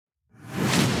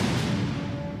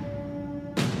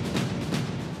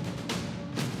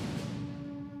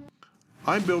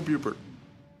I'm Bill Bupert,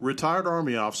 retired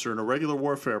Army officer and irregular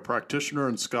warfare practitioner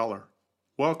and scholar.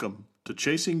 Welcome to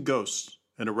Chasing Ghosts,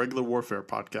 an Irregular Warfare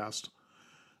podcast,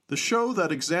 the show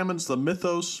that examines the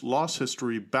mythos, lost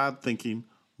history, bad thinking,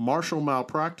 martial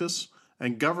malpractice,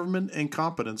 and government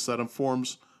incompetence that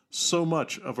informs so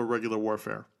much of irregular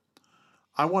warfare.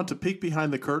 I want to peek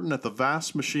behind the curtain at the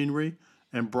vast machinery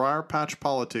and briar patch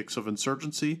politics of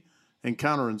insurgency and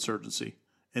counterinsurgency,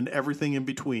 and everything in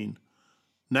between.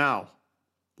 Now,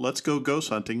 let's go ghost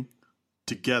hunting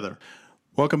together.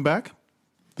 Welcome back.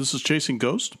 This is Chasing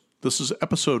Ghost. This is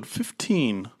episode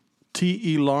 15,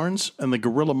 T.E. Lawrence and the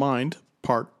Guerrilla Mind,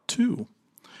 part 2.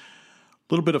 A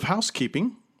little bit of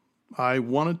housekeeping. I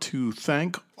wanted to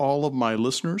thank all of my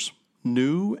listeners,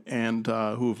 new and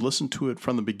who have listened to it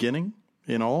from the beginning.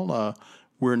 In all,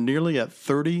 we're nearly at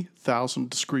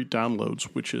 30,000 discrete downloads,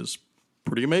 which is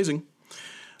pretty amazing.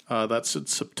 That's in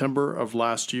September of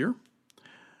last year.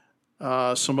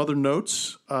 Some other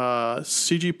notes,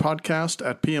 cgpodcast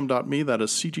at pm.me, that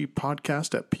is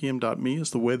cgpodcast at pm.me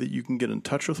is the way that you can get in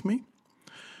touch with me.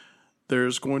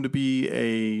 There's going to be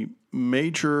a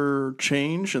major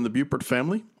change in the Bupert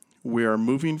family. We are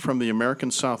moving from the American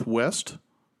Southwest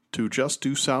to just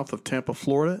due south of Tampa,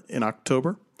 Florida in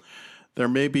October. There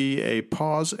may be a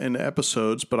pause in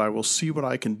episodes, but I will see what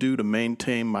I can do to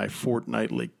maintain my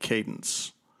fortnightly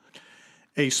cadence.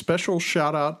 A special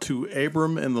shout out to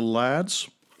Abram and the lads,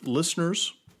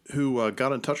 listeners who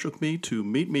got in touch with me to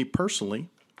meet me personally,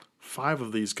 5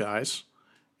 of these guys.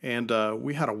 And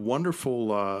we had a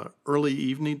wonderful early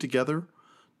evening together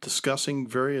discussing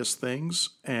various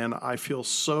things. And I feel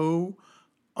so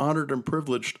honored and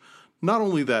privileged, not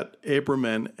only that Abram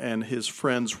and his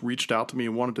friends reached out to me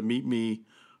and wanted to meet me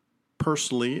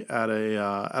personally at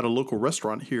a local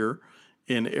restaurant here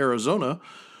in Arizona,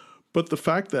 but the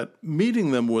fact that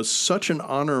meeting them was such an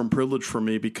honor and privilege for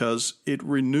me because it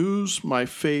renews my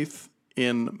faith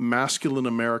in masculine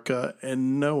America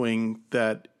and knowing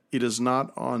that it is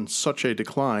not on such a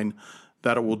decline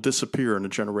that it will disappear in a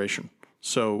generation.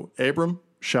 So, Abram,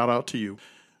 shout out to you.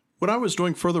 When I was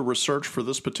doing further research for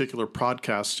this particular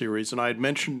podcast series, and I had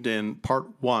mentioned in part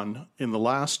 1 in the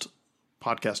last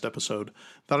podcast episode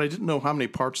that I didn't know how many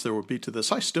parts there would be to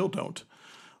this. I still don't.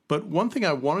 But one thing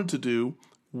I wanted to do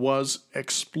was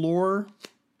explore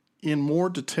in more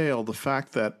detail the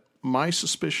fact that my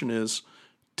suspicion is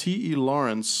T.E.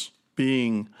 Lawrence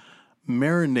being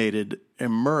marinated,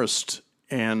 immersed,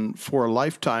 and for a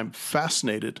lifetime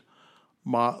fascinated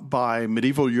by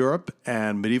medieval Europe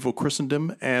and medieval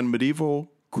Christendom and medieval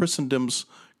Christendom's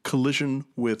collision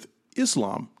with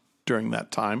Islam during that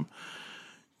time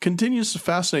continues to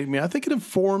fascinate me. I think it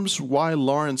informs why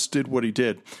Lawrence did what he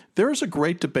did. There is a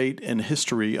great debate in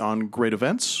history on great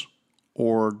events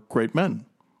or great men.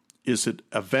 Is it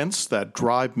events that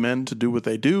drive men to do what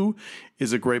they do?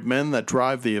 Is it great men that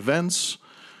drive the events?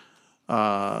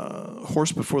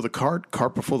 Horse before the cart,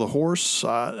 cart before the horse.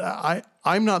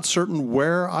 I'm not certain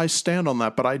where I stand on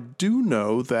that, but I do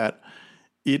know that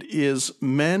it is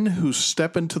men who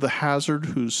step into the hazard,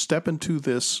 who step into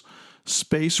this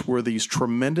space where these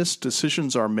tremendous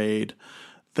decisions are made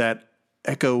that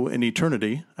echo in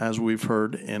eternity, as we've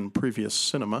heard in previous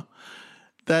cinema,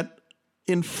 that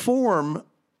inform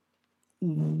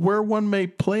where one may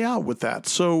play out with that.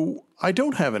 So I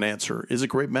don't have an answer. Is it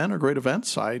great men or great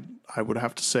events? I would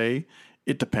have to say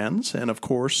it depends. And of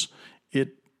course,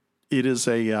 it is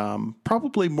a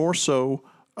probably more so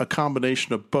a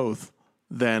combination of both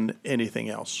than anything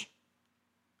else.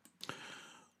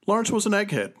 Lawrence was an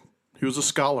egghead. He was a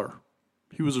scholar.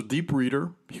 He was a deep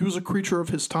reader. He was a creature of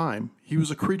his time. He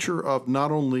was a creature of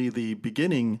not only the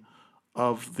beginning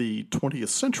of the 20th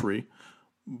century,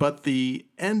 but the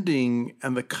ending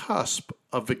and the cusp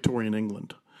of Victorian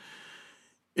England.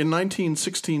 In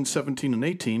 1916, 17, and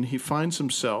 18, he finds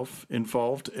himself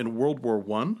involved in World War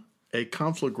I, a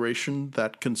conflagration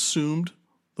that consumed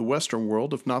the Western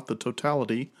world, if not the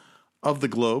totality of the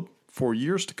globe, for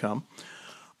years to come.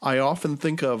 I often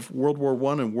think of World War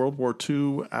I and World War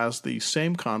II as the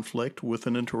same conflict with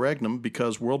an interregnum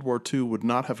because World War II would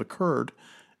not have occurred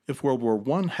if World War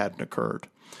I hadn't occurred.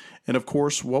 And of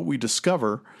course, what we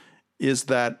discover is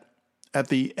that at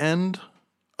the end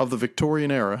of the Victorian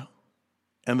era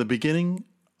and the beginning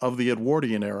of the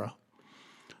Edwardian era,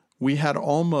 we had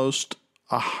almost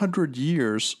 100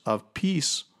 years of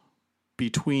peace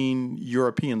between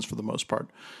Europeans for the most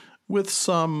part, with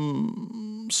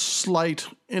some slight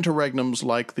interregnums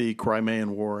like the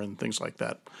Crimean War and things like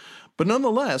that. But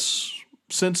nonetheless,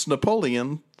 since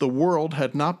Napoleon, the world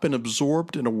had not been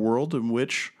absorbed in a world in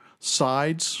which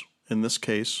sides, in this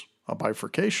case, a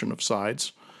bifurcation of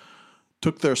sides,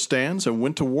 took their stands and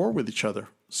went to war with each other.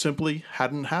 Simply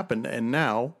hadn't happened, and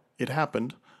now it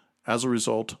happened as a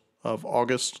result of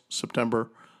August, September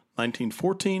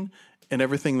 1914, and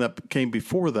everything that came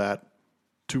before that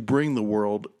to bring the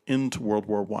world into World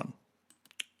War I.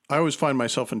 I always find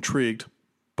myself intrigued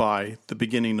by the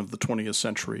beginning of the 20th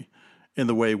century in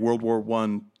the way World War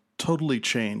I totally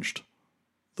changed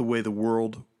the way the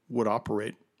world would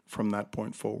operate from that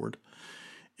point forward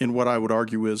in what I would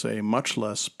argue is a much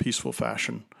less peaceful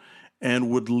fashion, and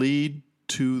would lead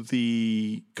to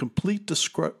the complete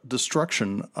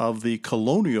destruction of the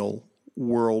colonial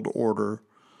world order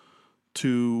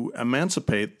to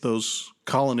emancipate those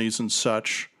colonies and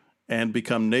such and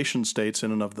become nation states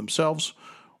in and of themselves,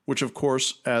 which, of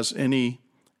course, as any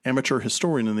amateur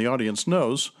historian in the audience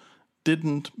knows,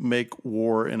 didn't make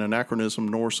war an anachronism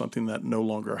nor something that no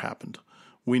longer happened.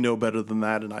 We know better than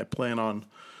that, and I plan on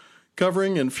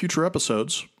covering in future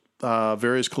episodes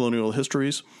various colonial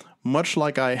histories, much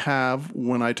like I have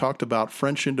when I talked about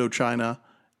French Indochina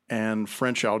and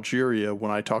French Algeria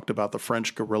when I talked about the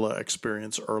French guerrilla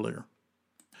experience earlier.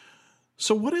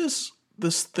 So what is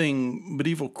this thing,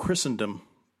 medieval Christendom,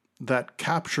 that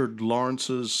captured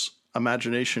Lawrence's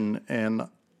imagination and,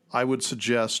 I would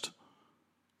suggest,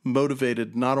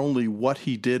 motivated not only what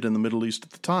he did in the Middle East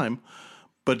at the time,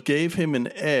 but gave him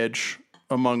an edge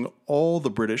among all the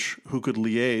British who could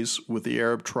liaise with the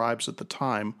Arab tribes at the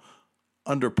time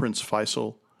under Prince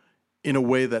Faisal in a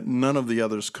way that none of the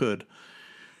others could.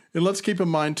 And let's keep in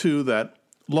mind, too, that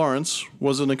Lawrence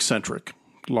was an eccentric.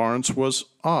 Lawrence was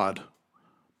odd.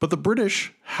 But the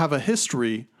British have a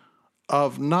history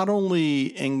of not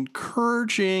only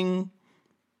encouraging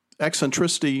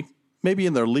eccentricity, maybe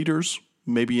in their leaders,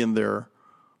 maybe in their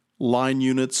line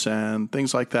units and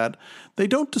things like that, they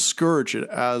don't discourage it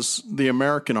as the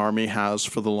American Army has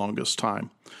for the longest time.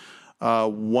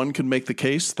 One could make the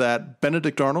case that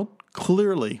Benedict Arnold,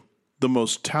 clearly the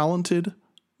most talented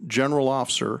general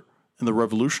officer in the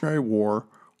Revolutionary War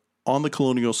on the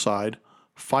colonial side,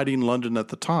 fighting London at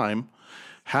the time,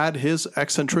 had his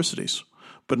eccentricities.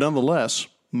 But nonetheless,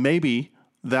 maybe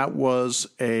that was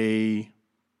a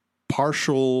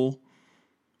partial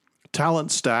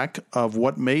talent stack of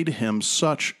what made him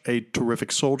such a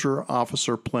terrific soldier,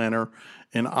 officer, planner,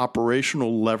 and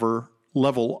operational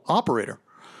level operator.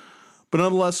 But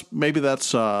nonetheless, maybe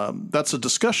that's a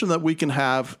discussion that we can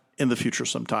have in the future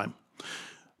sometime.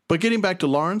 But getting back to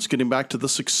Lawrence, getting back to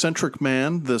this eccentric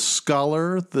man, this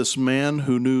scholar, this man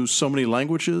who knew so many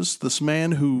languages, this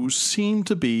man who seemed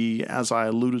to be, as I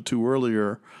alluded to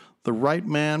earlier, the right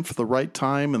man for the right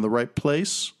time in the right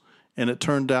place. And it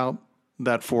turned out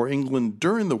that for England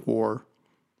during the war,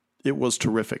 it was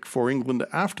terrific. For England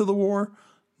after the war,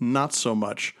 not so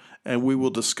much. And we will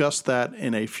discuss that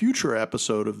in a future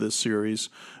episode of this series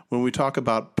when we talk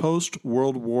about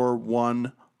post-World War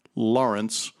I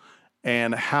Lawrence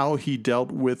and how he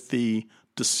dealt with the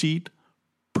deceit,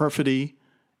 perfidy,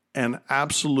 and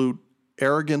absolute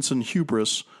arrogance and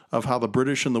hubris of how the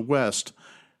British in the West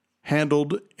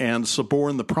handled and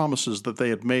suborned the promises that they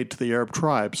had made to the Arab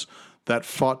tribes that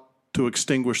fought to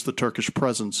extinguish the Turkish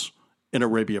presence in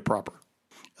Arabia proper.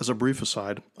 As a brief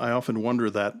aside, I often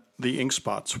wonder that the ink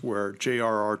spots where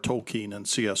J.R.R. Tolkien and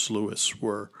C.S. Lewis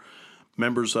were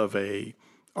members of a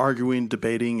arguing,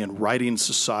 debating, and writing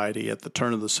society at the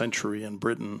turn of the century in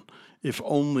Britain, if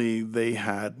only they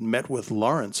had met with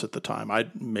Lawrence at the time.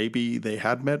 Maybe they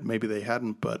had met, maybe they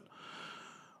hadn't, but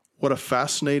what a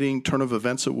fascinating turn of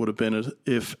events it would have been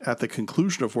if at the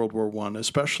conclusion of World War I,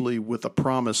 especially with a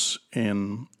promise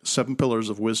in Seven Pillars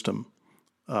of Wisdom,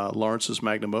 Lawrence's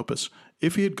magnum opus,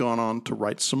 if he had gone on to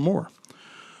write some more.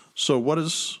 So what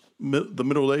is the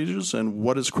Middle Ages and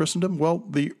what is Christendom? Well,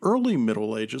 the early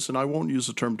Middle Ages, and I won't use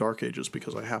the term Dark Ages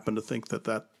because I happen to think that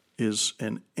that is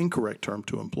an incorrect term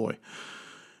to employ.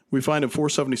 We find in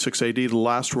 476 AD, the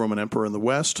last Roman emperor in the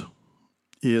West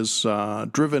is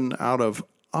driven out of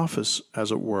office,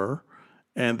 as it were,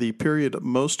 and the period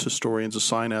most historians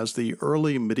assign as the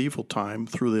early medieval time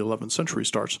through the 11th century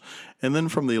starts. And then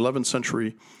from the 11th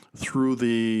century through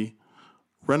the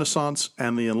Renaissance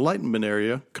and the Enlightenment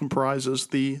area comprises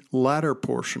the latter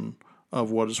portion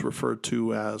of what is referred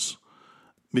to as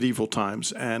medieval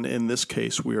times. And in this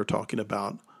case, we are talking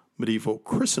about medieval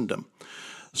Christendom.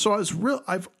 So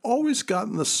I've always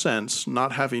gotten the sense,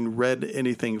 not having read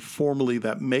anything formally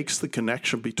that makes the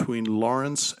connection between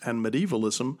Lawrence and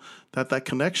medievalism, that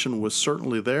connection was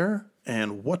certainly there.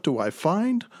 And what do I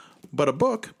find? But a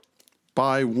book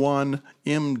by one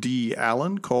M.D.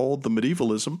 Allen called The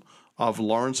Medievalism of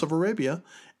Lawrence of Arabia.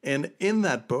 And in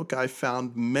that book, I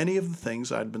found many of the things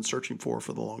I'd been searching for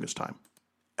the longest time.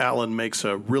 Allen makes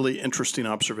a really interesting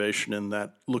observation in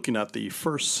that, looking at the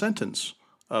first sentence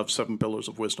of Seven Pillars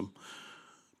of Wisdom,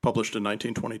 published in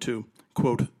 1922,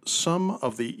 quote, "Some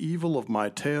of the evil of my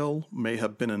tale may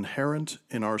have been inherent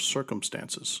in our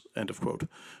circumstances," end of quote,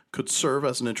 could serve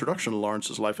as an introduction to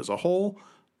Lawrence's life as a whole,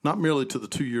 not merely to the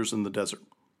 2 years in the desert.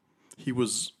 He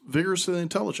was vigorously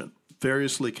intelligent,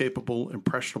 variously capable,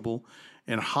 impressionable,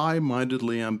 and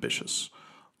high-mindedly ambitious.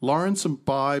 Lawrence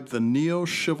imbibed the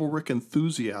neo-chivalric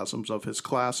enthusiasms of his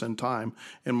class and time,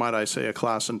 and might I say a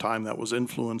class and time that was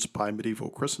influenced by medieval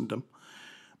Christendom,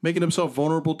 making himself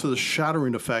vulnerable to the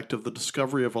shattering effect of the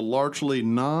discovery of a largely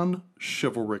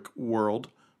non-chivalric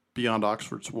world beyond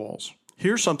Oxford's walls.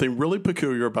 Here's something really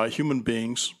peculiar about human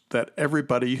beings that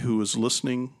everybody who is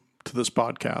listening to this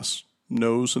podcast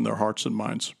knows in their hearts and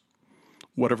minds.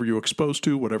 Whatever you're exposed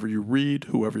to, whatever you read,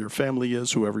 whoever your family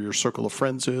is, whoever your circle of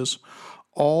friends is,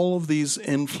 all of these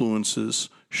influences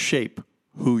shape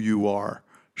who you are,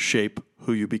 shape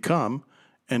who you become,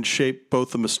 and shape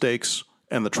both the mistakes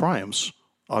and the triumphs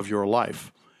of your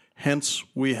life. Hence,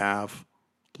 we have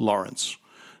Lawrence.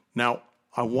 Now,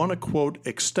 I want to quote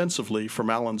extensively from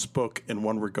Allen's book in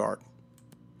one regard.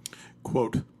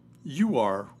 Quote, "You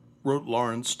are," wrote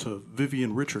Lawrence to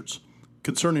Vivian Richards,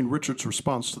 concerning Richards'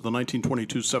 response to the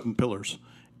 1922 Seven Pillars,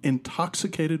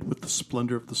 "intoxicated with the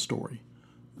splendor of the story.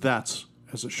 That's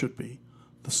as it should be.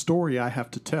 The story I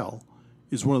have to tell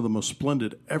is one of the most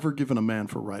splendid ever given a man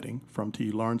for writing," from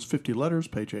T. Lawrence, 50 Letters,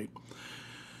 page 8.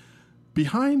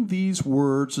 Behind these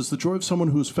words is the joy of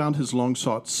someone who has found his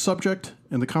long-sought subject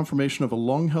and the confirmation of a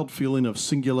long-held feeling of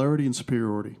singularity and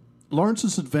superiority.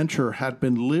 Lawrence's adventure had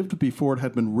been lived before it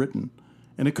had been written,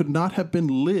 and it could not have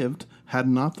been lived had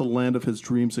not the land of his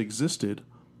dreams existed,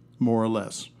 more or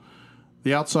less.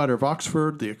 The outsider of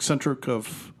Oxford, the eccentric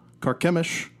of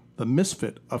Carchemish, the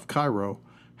misfit of Cairo,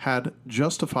 had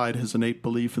justified his innate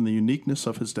belief in the uniqueness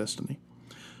of his destiny.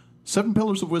 Seven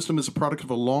Pillars of Wisdom is a product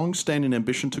of a long-standing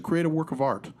ambition to create a work of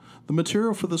art, the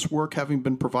material for this work having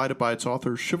been provided by its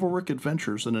author's chivalric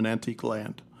adventures in an antique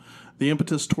land. The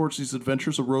impetus towards these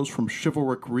adventures arose from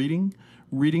chivalric reading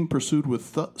pursued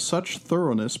with such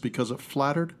thoroughness because it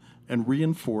flattered and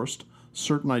reinforced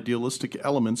certain idealistic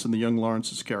elements in the young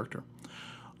Lawrence's character.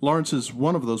 Lawrence is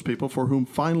one of those people for whom,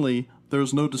 finally, there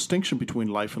is no distinction between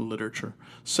life and literature.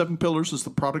 Seven Pillars is the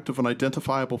product of an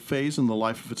identifiable phase in the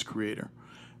life of its creator.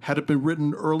 Had it been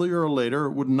written earlier or later,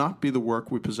 it would not be the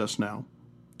work we possess now.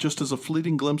 Just as a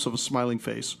fleeting glimpse of a smiling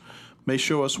face may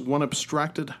show us one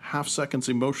abstracted half-second's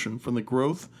emotion from the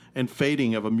growth and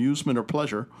fading of amusement or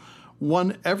pleasure,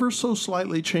 one ever so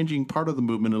slightly changing part of the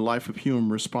movement and life of human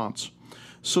response.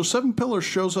 So Seven Pillars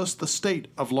shows us the state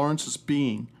of Lawrence's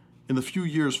being in the few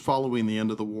years following the end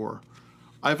of the war.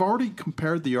 I've already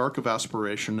compared the arc of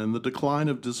aspiration and the decline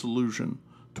of disillusion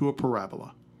to a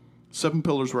parabola. Seven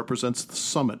Pillars represents the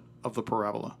summit of the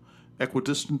parabola,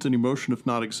 equidistant in emotion if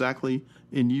not exactly,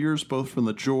 in years both from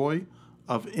the joy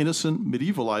of innocent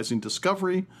medievalizing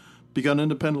discovery, begun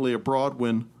independently abroad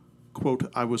when,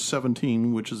 quote, "I was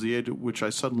 17, which is the age at which I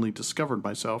suddenly discovered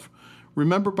myself,"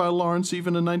 remembered by Lawrence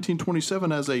even in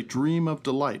 1927 as a dream of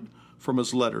delight from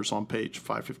his letters on page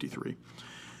 553.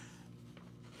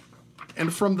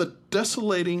 And from the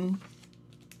desolating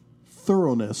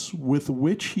thoroughness with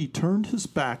which he turned his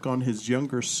back on his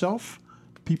younger self,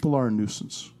 people are a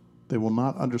nuisance. They will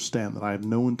not understand that I have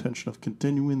no intention of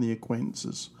continuing the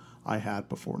acquaintances I had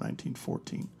before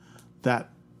 1914.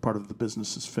 That part of the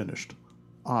business is finished.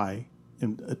 I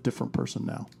am a different person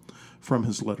now. From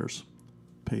his letters,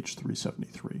 page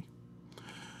 373.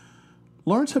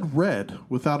 Lawrence had read,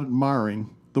 without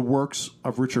admiring, the works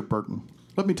of Richard Burton.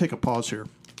 Let me take a pause here.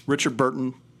 Richard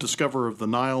Burton, discoverer of the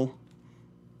Nile,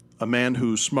 a man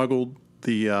who smuggled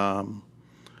the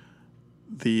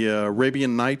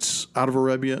Arabian Nights out of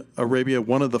Arabia,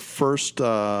 one of the first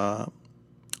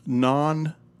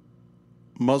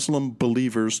non-Muslim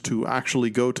believers to actually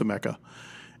go to Mecca.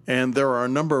 And there are a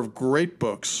number of great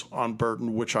books on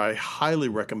Burton, which I highly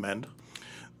recommend.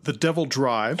 The Devil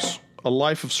Drives, A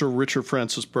Life of Sir Richard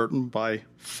Francis Burton by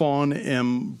Fawn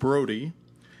M. Brodie,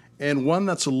 and one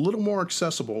that's a little more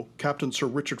accessible, Captain Sir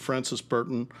Richard Francis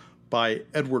Burton by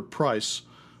Edward Price,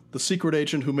 the secret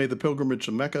agent who made the pilgrimage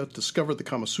to Mecca, discovered the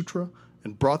Kama Sutra,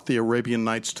 and brought the Arabian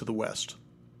Nights to the West.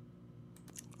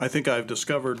 I think I've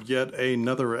discovered yet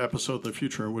another episode in the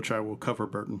future in which I will cover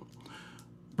Burton.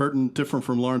 Burton, different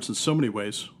from Lawrence in so many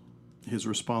ways. His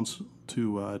response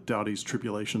to Doughty's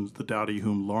tribulations, the Doughty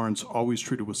whom Lawrence always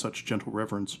treated with such gentle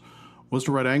reverence, was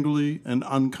to write angrily and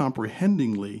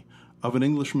uncomprehendingly of an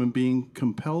Englishman being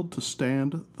compelled to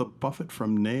stand the buffet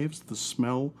from knaves, the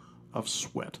smell of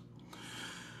sweat.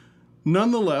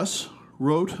 Nonetheless,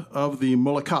 wrote of the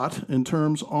Mullakat in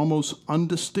terms almost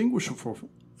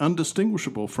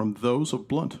undistinguishable from those of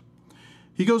Blunt.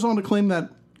 He goes on to claim that,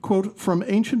 quote, from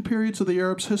ancient periods of the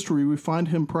Arabs' history, we find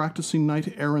him practicing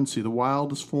knight-errancy, the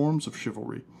wildest forms of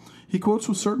chivalry. He quotes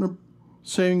with certain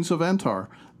sayings of Antar,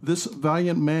 this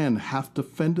valiant man hath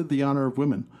defended the honor of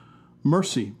women.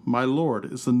 Mercy, my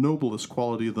lord, is the noblest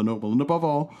quality of the noble, and above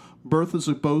all, birth is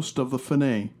a boast of the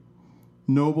Fene.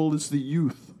 Noble is the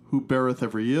youth who beareth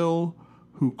every ill,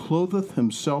 who clotheth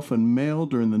himself in mail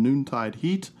during the noontide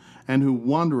heat, and who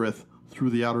wandereth through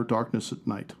the outer darkness at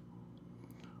night.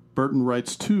 Burton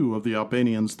writes, too, of the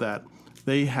Albanians that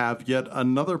they have yet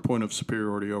another point of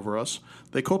superiority over us.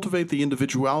 They cultivate the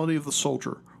individuality of the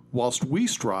soldier, whilst we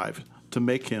strive to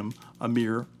make him a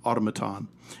mere automaton.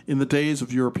 In the days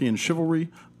of European chivalry,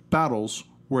 battles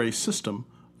were a system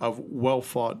of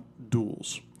well-fought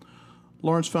duels.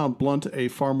 Lawrence found Blunt a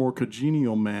far more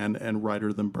congenial man and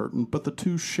writer than Burton, but the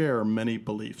two share many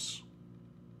beliefs.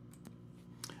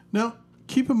 Now,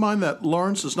 keep in mind that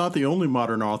Lawrence is not the only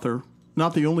modern author,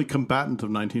 not the only combatant of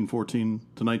 1914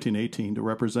 to 1918 to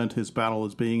represent his battle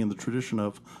as being in the tradition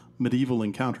of medieval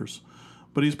encounters,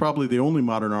 but he's probably the only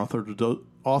modern author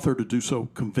to do so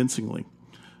convincingly.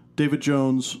 David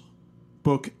Jones'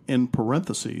 book In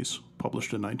Parentheses,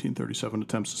 published in 1937,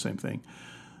 attempts the same thing.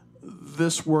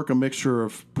 This work, a mixture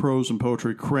of prose and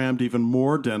poetry, crammed even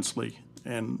more densely,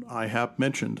 and I have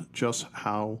mentioned just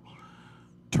how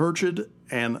turgid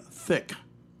and thick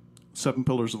Seven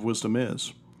Pillars of Wisdom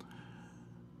is.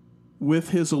 With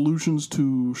his allusions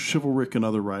to chivalric and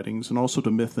other writings, and also to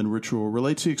myth and ritual,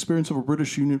 relates the experience of a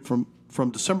British unit from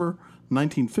December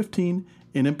 1915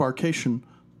 in embarkation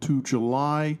to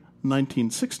July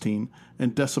 1916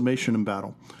 and decimation in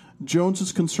battle. Jones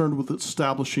is concerned with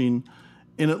establishing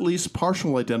an at least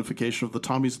partial identification of the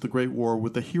Tommies of the Great War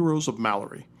with the heroes of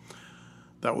Mallory.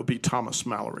 That would be Thomas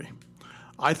Mallory.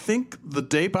 I think the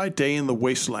day by day in the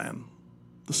wasteland,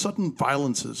 the sudden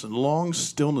violences and long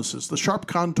stillnesses, the sharp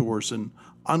contours and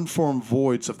unformed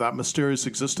voids of that mysterious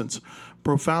existence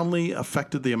profoundly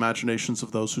affected the imaginations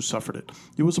of those who suffered it.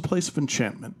 It was a place of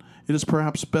enchantment. It is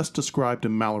perhaps best described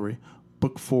in Mallory,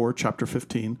 Book 4, Chapter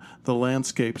 15. The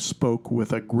landscape spoke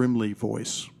with a grimly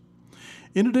voice.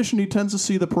 In addition, he tends to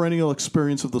see the perennial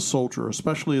experience of the soldier,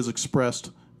 especially as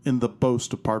expressed in The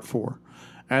Boast of Part 4,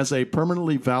 as a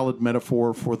permanently valid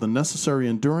metaphor for the necessary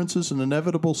endurances and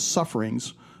inevitable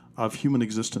sufferings of human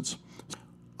existence.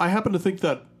 I happen to think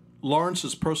that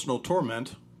Lawrence's personal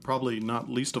torment, probably not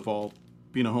least of all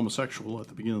being a homosexual at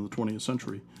the beginning of the 20th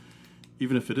century,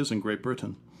 even if it is in Great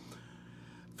Britain,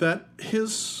 that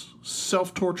his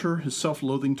self-torture, his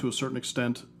self-loathing to a certain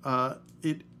extent,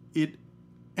 it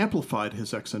amplified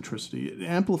his eccentricity. It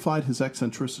amplified his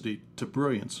eccentricity to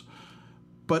brilliance.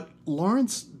 But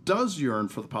Lawrence does yearn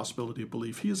for the possibility of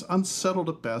belief. He is unsettled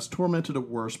at best, tormented at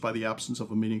worst by the absence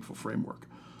of a meaningful framework.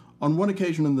 On one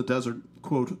occasion in the desert,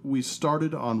 quote, we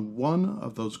started on one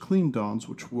of those clean dawns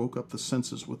which woke up the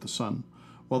senses with the sun,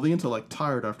 while the intellect,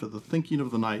 tired after the thinking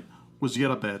of the night, was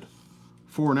yet abed.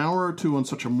 For an hour or two on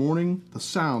such a morning, the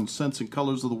sounds, scents, and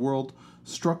colors of the world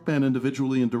struck men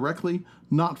individually and directly,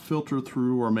 not filtered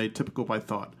through or made typical by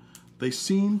thought. They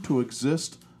seemed to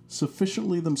exist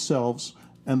sufficiently themselves,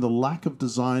 and the lack of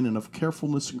design and of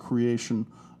carefulness in creation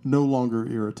no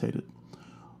longer irritated.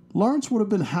 Lawrence would have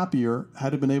been happier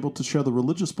had he been able to share the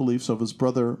religious beliefs of his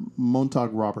brother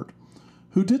Montague Robert,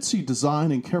 who did see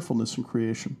design and carefulness in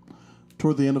creation.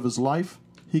 Toward the end of his life,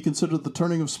 he considered the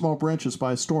turning of small branches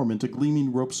by a storm into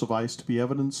gleaming ropes of ice to be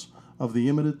evidence of the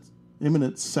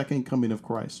imminent second coming of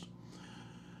Christ.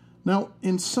 Now,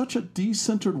 in such a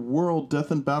de-centered world,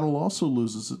 death in battle also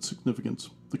loses its significance.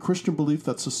 The Christian belief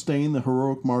that sustained the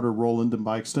heroic martyr Roland, and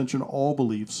by extension all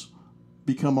beliefs,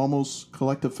 become almost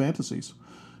collective fantasies.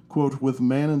 Quote, with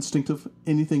man instinctive,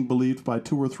 anything believed by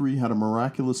two or three had a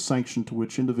miraculous sanction to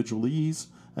which individual ease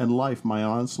and life might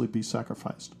honestly be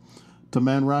sacrificed. To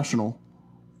man rational,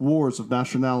 wars of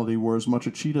nationality were as much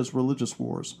a cheat as religious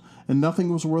wars, and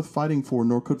nothing was worth fighting for,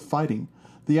 nor could fighting.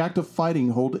 The act of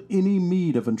fighting hold any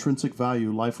meed of intrinsic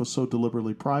value. Life was so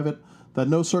deliberately private that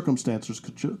no circumstances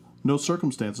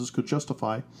could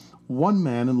justify one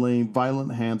man in laying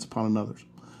violent hands upon another.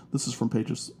 This is from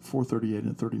pages 438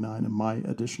 and 39 in my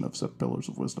edition of Seven Pillars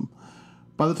of Wisdom.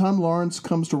 By the time Lawrence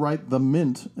comes to write The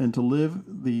Mint and to live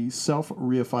the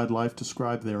self-reified life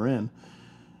described therein,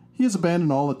 he has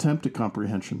abandoned all attempt at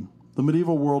comprehension. The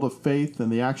medieval world of faith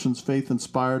and the actions faith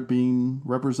inspired being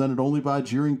represented only by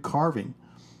jeering carving,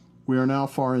 we are now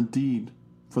far indeed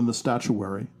from the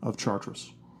statuary of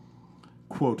Chartres.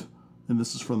 Quote, and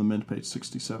this is from The Mint, page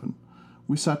 67,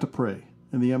 we sat to pray,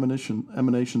 and the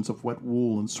emanations of wet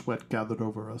wool and sweat gathered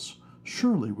over us.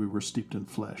 Surely we were steeped in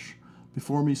flesh.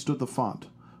 Before me stood the font,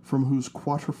 from whose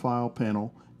quatrefoil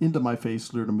panel into my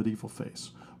face leered a medieval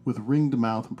face, with ringed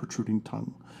mouth and protruding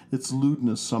tongue. Its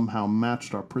lewdness somehow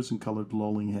matched our prison-colored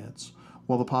lolling heads,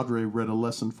 while the padre read a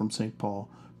lesson from St. Paul,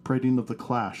 prating of the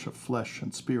clash of flesh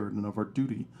and spirit and of our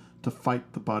duty to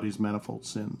fight the body's manifold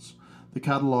sins. The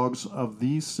catalogues of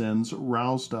these sins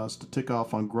roused us to tick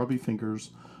off on grubby fingers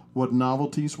what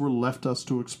novelties were left us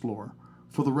to explore.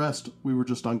 For the rest, we were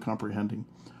just uncomprehending.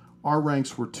 Our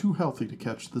ranks were too healthy to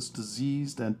catch this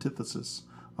diseased antithesis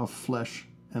of flesh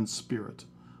and spirit.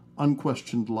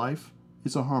 Unquestioned life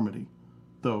is a harmony,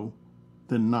 though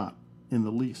then not in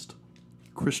the least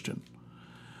Christian.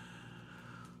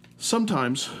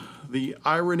 Sometimes the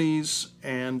ironies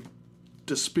and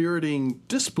dispiriting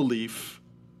disbelief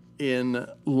in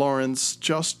Lawrence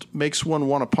just makes one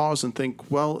want to pause and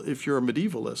think, well, if you're a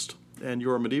medievalist, and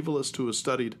you're a medievalist who has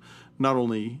studied not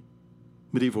only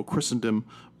medieval Christendom,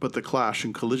 but the clash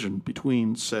and collision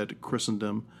between said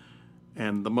Christendom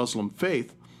and the Muslim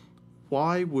faith,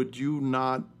 why would you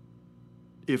not,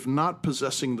 if not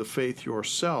possessing the faith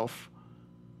yourself,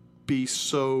 be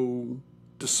so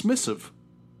dismissive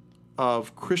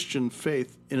of Christian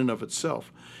faith in and of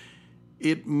itself?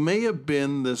 It may have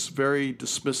been this very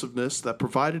dismissiveness that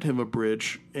provided him a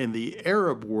bridge in the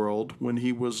Arab world when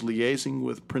he was liaising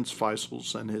with Prince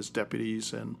Faisal and his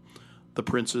deputies and the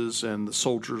princes and the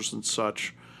soldiers and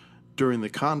such during the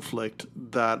conflict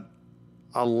that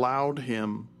allowed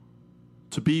him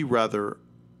to be rather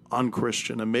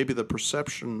unchristian, and maybe the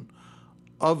perception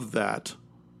of that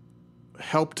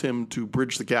helped him to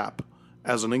bridge the gap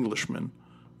as an Englishman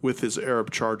with his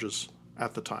Arab charges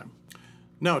at the time.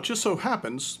 Now, it just so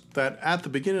happens that at the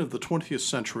beginning of the 20th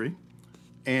century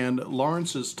and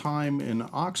Lawrence's time in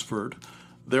Oxford,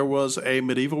 there was a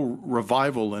medieval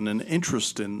revival and an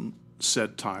interest in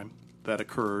said time that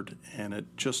occurred, and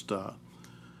it just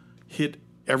hit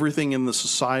everything in the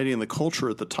society and the culture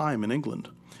at the time in England.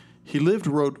 He lived,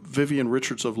 wrote Vivian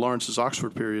Richards of Lawrence's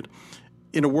Oxford period,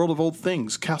 in a world of old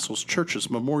things, castles,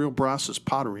 churches, memorial brasses,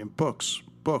 pottery, and books.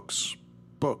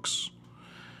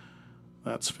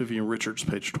 That's Vivian Richards,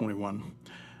 page 21.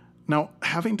 Now,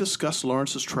 having discussed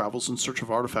Lawrence's travels in search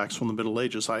of artifacts from the Middle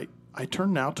Ages, I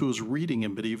turn now to his reading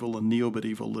in medieval and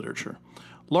neo-medieval literature.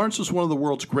 Lawrence was one of the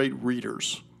world's great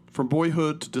readers. From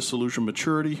boyhood to disillusioned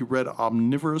maturity, he read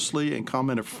omnivorously and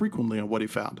commented frequently on what he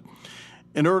found.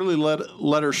 An early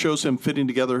letter shows him fitting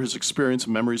together his experience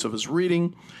and memories of his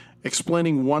reading,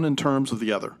 explaining one in terms of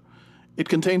the other. It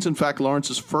contains, in fact,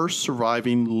 Lawrence's first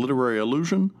surviving literary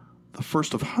allusion, the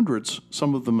first of hundreds,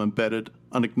 some of them embedded,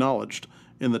 unacknowledged,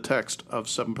 in the text of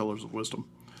Seven Pillars of Wisdom.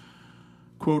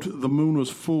 Quote, "The moon was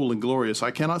full and glorious.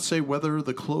 I cannot say whether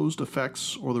the closed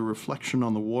effects or the reflection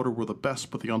on the water were the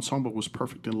best, but the ensemble was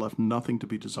perfect and left nothing to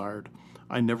be desired.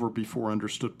 I never before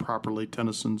understood properly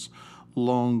Tennyson's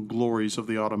long glories of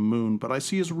the autumn moon, but I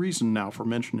see his reason now for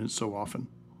mentioning it so often."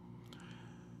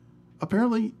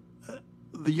 Apparently,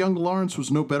 the young Lawrence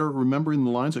was no better at remembering the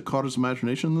lines that caught his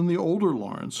imagination than the older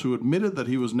Lawrence, who admitted that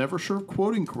he was never sure of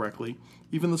quoting correctly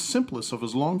even the simplest of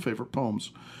his long favorite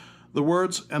poems. The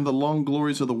words, "and the long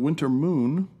glories of the winter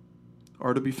moon,"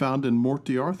 are to be found in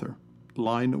Morte d'Arthur,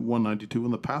 line 192,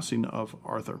 in the Passing of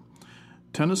Arthur.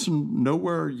 Tennyson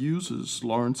nowhere uses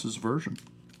Lawrence's version.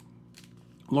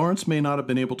 Lawrence may not have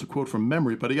been able to quote from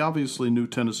memory, but he obviously knew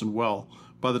Tennyson well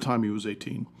by the time he was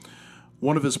 18.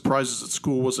 One of his prizes at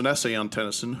school was an essay on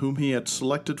Tennyson, whom he had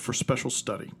selected for special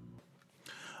study.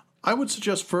 I would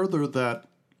suggest further that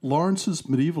Lawrence's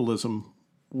medievalism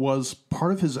was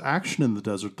part of his action in the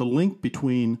desert, the link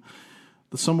between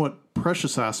the somewhat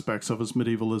precious aspects of his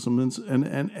medievalism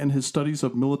and his studies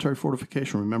of military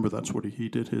fortification. Remember, that's what he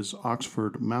did his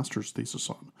Oxford master's thesis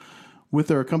on, with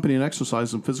their accompanying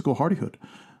exercise in physical hardihood.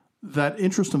 That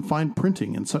interest in fine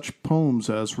printing in such poems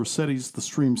as Rossetti's The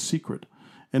Stream's Secret,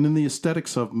 and in the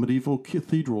aesthetics of medieval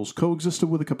cathedrals, coexisted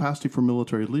with a capacity for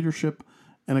military leadership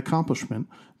and accomplishment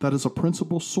that is a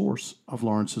principal source of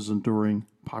Lawrence's enduring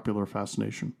popular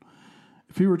fascination.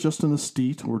 If he were just an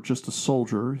aesthete or just a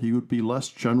soldier, he would be less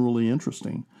generally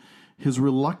interesting. His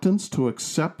reluctance to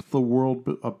accept the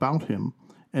world about him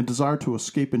and desire to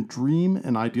escape in dream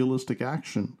and idealistic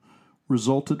action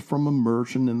resulted from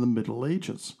immersion in the Middle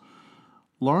Ages.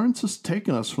 Lawrence has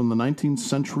taken us from the 19th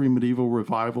century medieval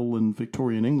revival in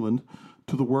Victorian England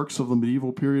to the works of the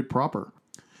medieval period proper.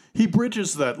 He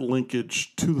bridges that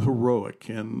linkage to the heroic,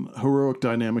 and heroic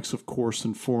dynamics, of course,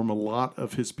 inform a lot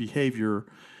of his behavior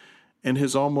and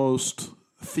his almost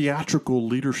theatrical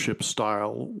leadership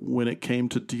style when it came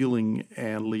to dealing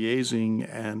and liaising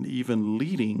and even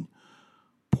leading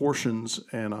portions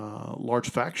and large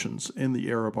factions in the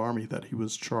Arab army that he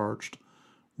was charged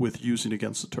with using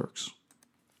against the Turks.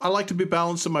 I like to be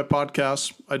balanced in my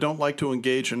podcasts. I don't like to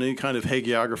engage in any kind of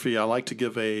hagiography. I like to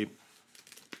give a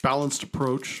balanced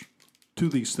approach to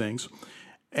these things.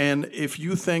 And if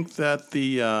you think that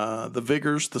the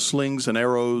vigors, the slings and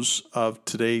arrows of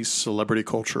today's celebrity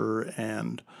culture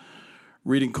and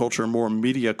reading culture, more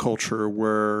media culture,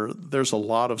 where there's a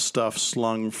lot of stuff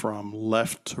slung from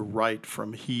left to right,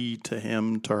 from he to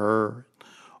him to her,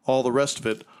 all the rest of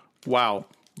it, wow,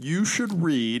 you should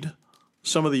read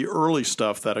some of the early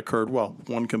stuff that occurred. Well,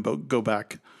 one can go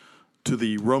back to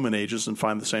the Roman ages and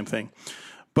find the same thing.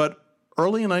 But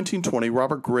early in 1920,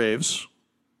 Robert Graves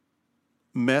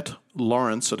met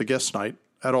Lawrence at a guest night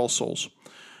at All Souls.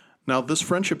 Now, this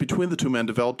friendship between the two men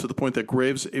developed to the point that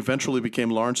Graves eventually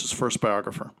became Lawrence's first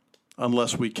biographer,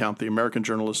 unless we count the American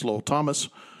journalist Lowell Thomas,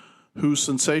 whose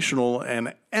sensational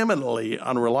and eminently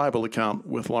unreliable account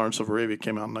with Lawrence of Arabia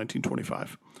came out in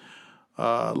 1925.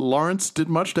 Lawrence did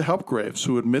much to help Graves,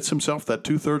 who admits himself that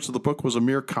 2/3 of the book was a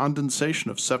mere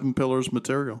condensation of 7 pillars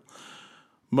material.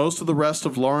 Most of the rest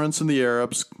of Lawrence and the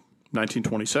Arabs,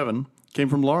 1927, came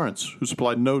from Lawrence, who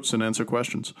supplied notes and answered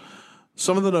questions.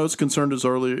 Some of the notes concerned his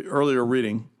earlier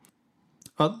reading.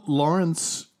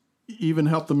 Lawrence even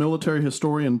helped the military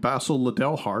historian Basil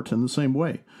Liddell Hart in the same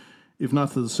way, if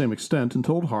not to the same extent, and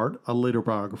told Hart, a later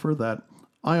biographer, that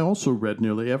I also read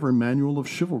nearly every manual of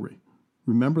chivalry.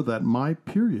 Remember that my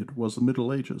period was the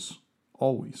Middle Ages,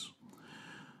 always.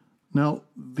 Now,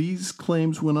 these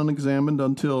claims went unexamined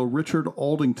until Richard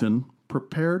Aldington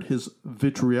prepared his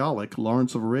vitriolic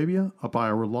Lawrence of Arabia,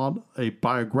 a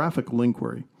biographical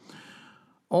inquiry.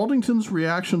 Aldington's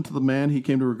reaction to the man he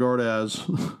came to regard as,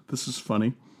 this is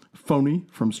funny, phony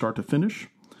from start to finish,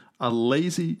 a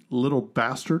lazy little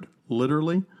bastard,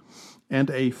 literally, and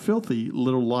a filthy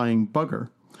little lying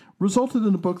bugger, resulted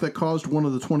in a book that caused one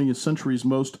of the 20th century's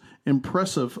most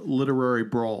impressive literary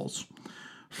brawls.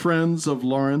 Friends of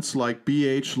Lawrence like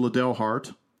B.H. Liddell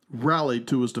Hart rallied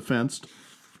to his defense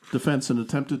and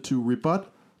attempted to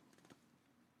rebut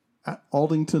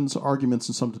Aldington's arguments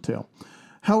in some detail.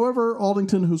 However,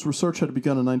 Aldington, whose research had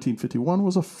begun in 1951,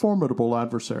 was a formidable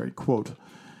adversary. Quote,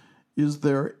 "Is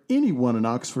there anyone in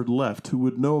Oxford left who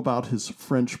would know about his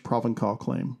French Provençal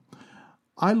claim?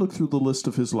 I looked through the list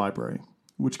of his library,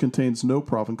 which contains no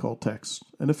Provençal text,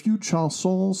 and a few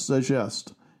chansons de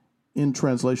geste in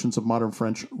translations of modern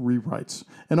French rewrites,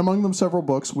 and among them several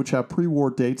books which have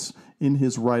pre-war dates in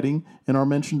his writing and are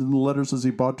mentioned in the letters as he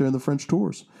bought during the French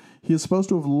tours. He is supposed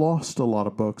to have lost a lot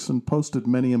of books and posted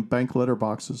many in bank letter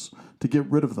boxes to get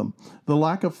rid of them. The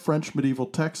lack of French medieval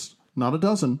texts, not a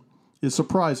dozen, is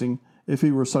surprising if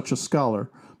he were such a scholar,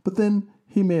 but then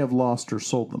he may have lost or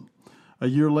sold them." A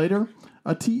year later,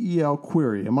 a TEL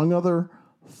query, among other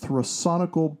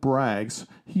thrasonical brags,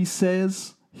 he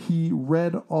says he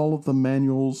read all of the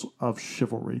manuals of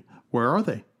chivalry. Where are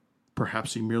they?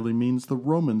 Perhaps he merely means the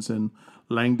Romans in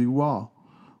Langue du Roi,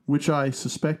 which I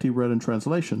suspect he read in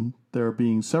translation, there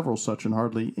being several such and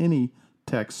hardly any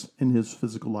texts in his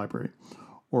physical library.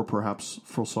 Or perhaps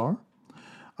Froissart?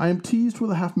 I am teased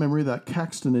with a half-memory that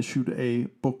Caxton issued a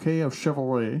Bouquet of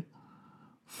Chivalry,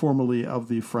 formerly of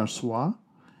the François.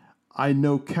 I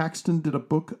know Caxton did a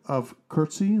book of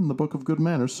courtesy and the book of good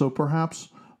manners, so perhaps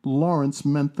Lawrence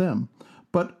meant them.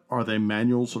 But are they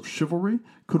manuals of chivalry?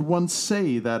 Could one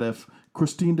say that if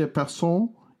Christine de Persson,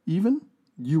 even,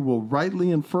 you will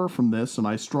rightly infer from this, and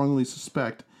I strongly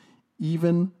suspect,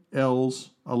 even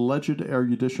L's alleged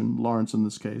erudition, Lawrence in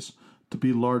this case, to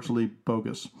be largely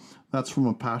bogus. That's from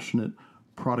A Passionate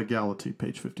Prodigality,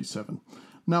 page 57.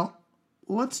 Now,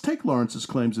 let's take Lawrence's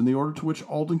claims in the order to which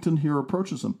Aldington here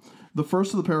approaches them. The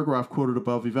first of the paragraph quoted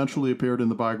above eventually appeared in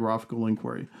the biographical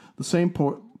inquiry. The same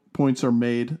points are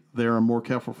made there in more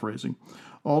careful phrasing.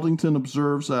 Aldington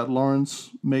observes that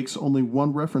Lawrence makes only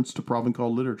one reference to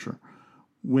Provençal literature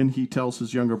when he tells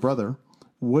his younger brother,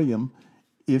 William,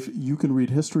 if you can read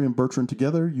history and Bertrand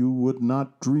together, you would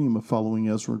not dream of following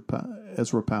Ezra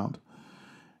Pound.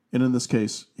 And in this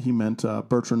case, he meant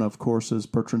Bertrand, of course, is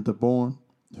Bertrand de Born,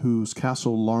 whose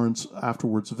castle Lawrence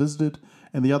afterwards visited,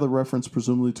 and the other reference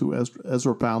presumably to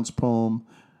Ezra Pound's poem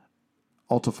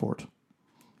Altafort.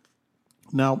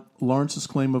 Now, Lawrence's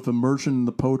claim of immersion in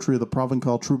the poetry of the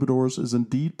Provençal troubadours is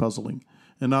indeed puzzling,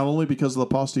 and not only because of the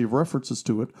paucity of references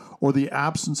to it, or the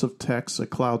absence of texts at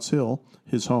Clouds Hill,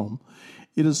 his home.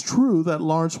 It is true that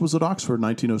Lawrence was at Oxford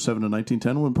 1907 and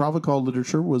 1910 when Provençal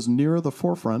literature was nearer the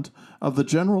forefront of the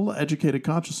general educated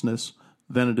consciousness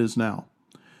than it is now.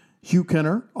 Hugh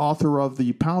Kenner, author of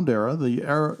The Pound Era,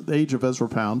 the Age of Ezra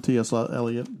Pound, T.S.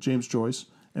 Eliot, James Joyce,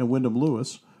 and Wyndham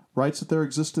Lewis, writes that there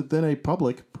existed then a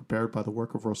public, prepared by the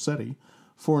work of Rossetti,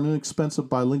 for an inexpensive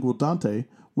bilingual Dante,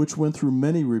 which went through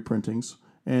many reprintings,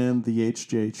 and the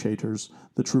H.J. Chater's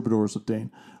The Troubadours of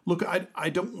Dane. Look, I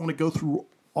don't want to go through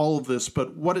all of this,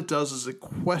 but what it does is it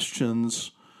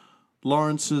questions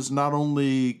Lawrence's not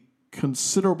only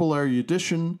considerable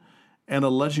erudition and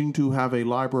alleging to have a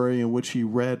library in which he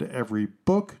read every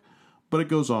book, but it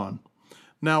goes on.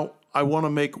 Now, I want to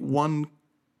make one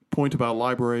point about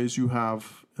libraries. You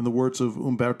have, in the words of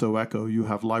Umberto Eco, you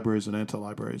have libraries and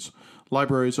anti-libraries.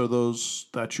 Libraries are those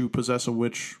that you possess in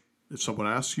which, if someone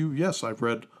asks you, yes, I've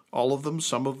read all of them,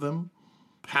 some of them,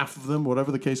 half of them,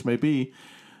 whatever the case may be.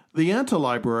 The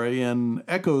anti-library and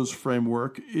Eco's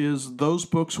framework is those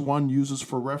books one uses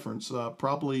for reference.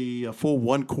 Probably a full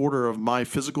 1/4 of my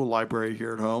physical library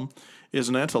here at home is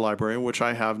an anti-library in which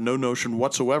I have no notion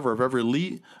whatsoever of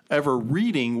ever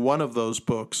reading one of those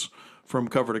books from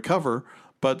cover to cover,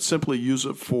 but simply use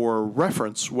it for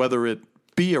reference, whether it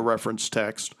be a reference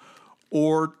text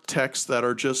or texts that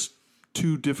are just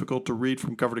too difficult to read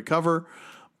from cover to cover,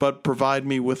 but provide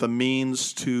me with a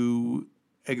means to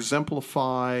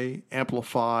exemplify,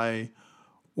 amplify,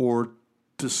 or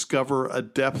discover a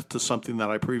depth to something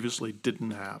that I previously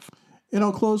didn't have. And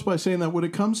I'll close by saying that when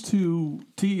it comes to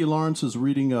T.E. Lawrence's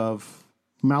reading of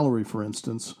Mallory, for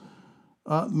instance,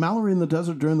 Mallory in the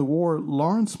Desert during the war,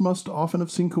 Lawrence must often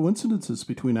have seen coincidences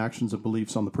between actions and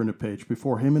beliefs on the printed page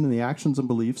before him and the actions and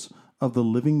beliefs of the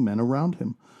living men around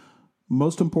him.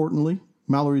 Most importantly,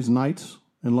 Mallory's Knights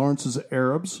and Lawrence's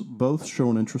Arabs both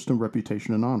show an interest in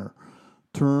reputation and honor,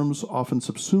 terms often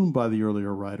subsumed by the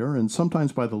earlier writer and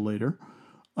sometimes by the later,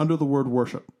 under the word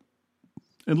worship.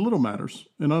 In little matters,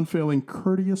 an unfailing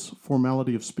courteous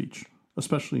formality of speech,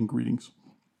 especially in greetings.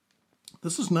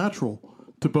 This is natural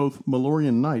to both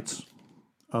Mallorean Knights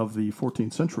of the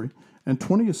 14th century and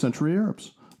 20th century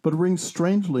Arabs, but rings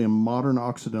strangely in modern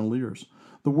Occidental ears.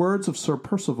 The words of Sir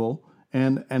Percival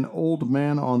and an old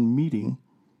man on meeting,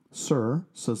 "Sir,"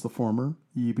 says the former,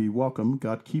 "ye be welcome,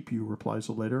 God keep you," replies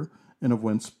the later, "and of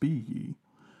whence be ye?"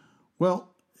 Well,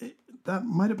 that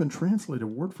might have been translated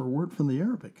word for word from the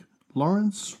Arabic.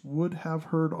 Lawrence would have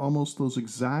heard almost those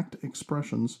exact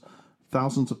expressions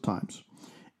thousands of times.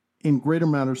 In greater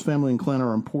matters, family and clan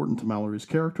are important to Mallory's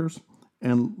characters,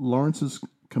 and Lawrence's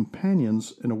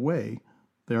companions, in a way,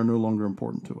 they are no longer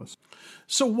important to us.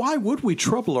 So why would we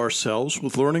trouble ourselves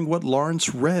with learning what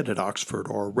Lawrence read at Oxford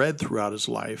or read throughout his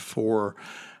life, or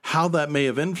how that may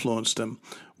have influenced him?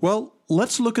 Well,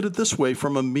 let's look at it this way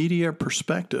from a media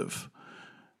perspective.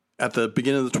 At the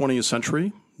beginning of the 20th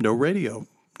century, no radio,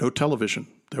 no television.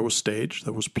 There was stage,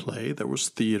 there was play, there was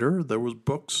theater, there was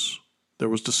books, there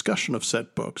was discussion of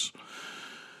said books.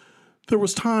 There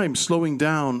was time slowing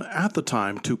down at the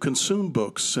time to consume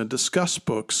books and discuss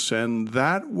books, and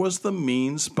that was the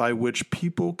means by which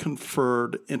people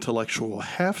conferred intellectual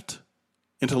heft,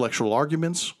 intellectual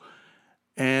arguments,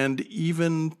 and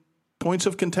even points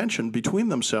of contention between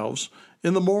themselves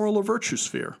in the moral or virtue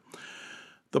sphere.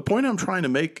 The point I'm trying to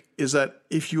make is that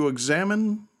if you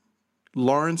examine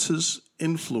Lawrence's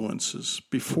influences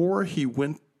before he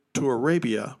went to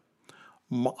Arabia,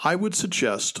 I would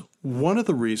suggest one of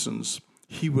the reasons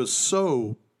he was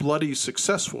so bloody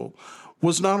successful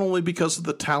was not only because of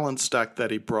the talent stack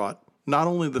that he brought, not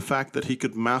only the fact that he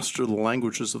could master the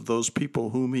languages of those people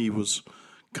whom he was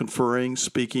conferring,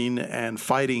 speaking, and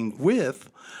fighting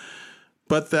with,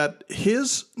 but that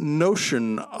his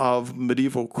notion of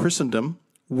medieval Christendom,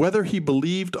 whether he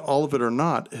believed all of it or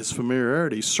not, his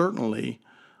familiarity certainly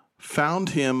found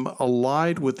him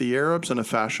allied with the Arabs in a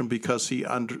fashion because he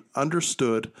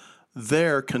understood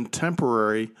their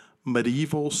contemporary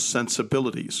medieval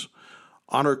sensibilities,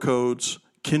 honor codes,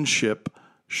 kinship,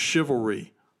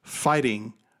 chivalry,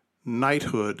 fighting,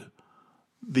 knighthood,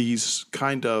 these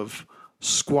kind of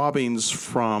squabbings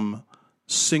from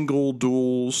single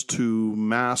duels to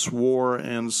mass war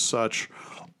and such,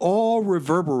 all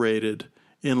reverberated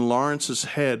in Lawrence's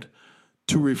head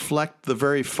to reflect the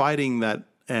very fighting that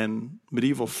and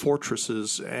medieval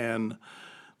fortresses and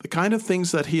the kind of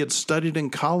things that he had studied in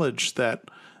college that,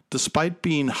 despite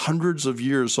being hundreds of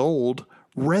years old,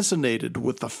 resonated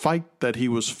with the fight that he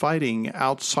was fighting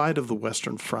outside of the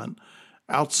Western Front,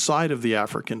 outside of the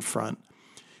African Front,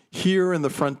 here in the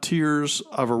frontiers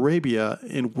of Arabia,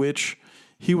 in which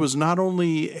he was not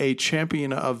only a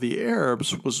champion of the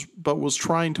Arabs, but was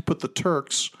trying to put the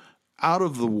Turks out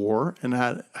of the war and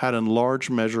had in large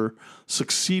measure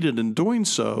succeeded in doing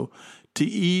so to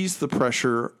ease the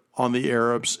pressure on the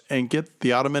Arabs and get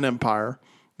the Ottoman Empire,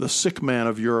 the sick man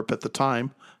of Europe at the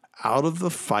time, out of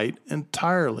the fight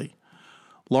entirely.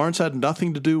 Lawrence had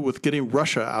nothing to do with getting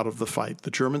Russia out of the fight.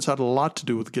 The Germans had a lot to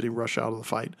do with getting Russia out of the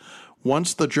fight.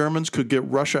 Once the Germans could get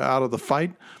Russia out of the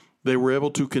fight, they were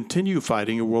able to continue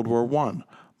fighting in World War I.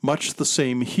 Much the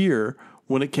same here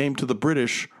when it came to the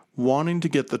British wanting to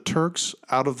get the Turks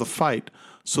out of the fight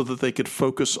so that they could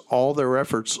focus all their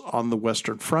efforts on the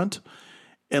Western Front.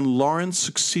 And Lawrence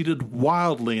succeeded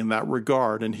wildly in that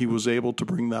regard, and he was able to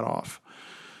bring that off.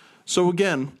 So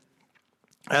again,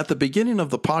 at the beginning of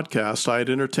the podcast, I had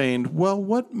entertained, well,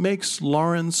 what makes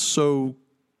Lawrence so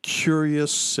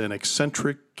curious and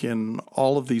eccentric and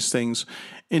all of these things?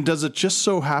 And does it just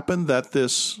so happen that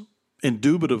this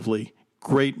indubitably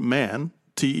great man,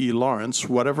 T.E. Lawrence,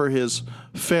 whatever his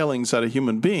failings as a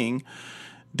human being,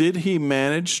 did he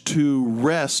manage to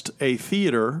wrest a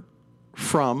theater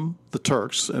from the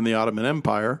Turks and the Ottoman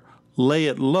Empire, lay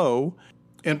it low,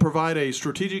 and provide a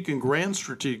strategic and grand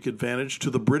strategic advantage to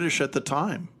the British at the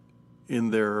time in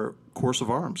their course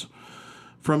of arms?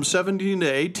 From 17 to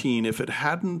 18, if it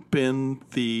hadn't been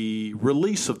the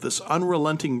release of this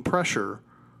unrelenting pressure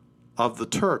of the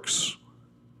Turks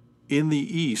in the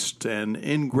East and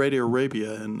in Great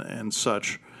Arabia and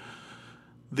such,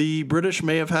 the British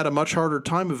may have had a much harder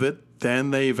time of it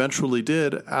than they eventually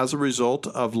did as a result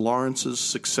of Lawrence's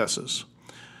successes.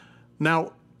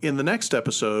 Now, in the next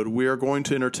episode, we are going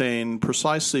to entertain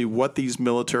precisely what these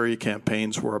military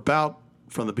campaigns were about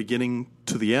from the beginning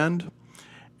to the end.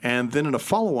 And then in a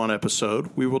follow-on episode,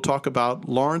 we will talk about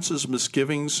Lawrence's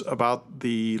misgivings about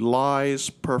the lies,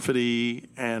 perfidy,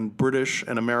 and British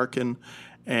and American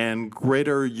and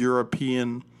greater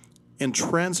European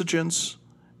intransigence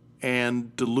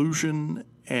and delusion,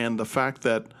 and the fact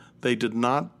that they did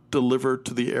not deliver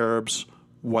to the Arabs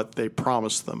what they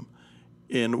promised them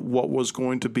in what was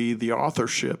going to be the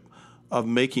authorship of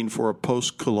making for a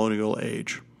post-colonial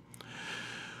age.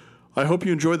 I hope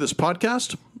you enjoyed this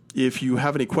podcast. If you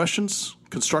have any questions,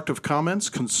 constructive comments,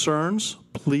 concerns,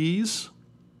 please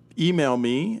email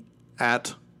me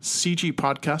at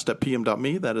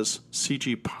cgpodcast@pm.me. That is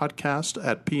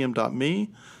cgpodcast@pm.me.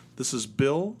 This is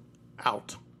Bill,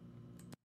 out.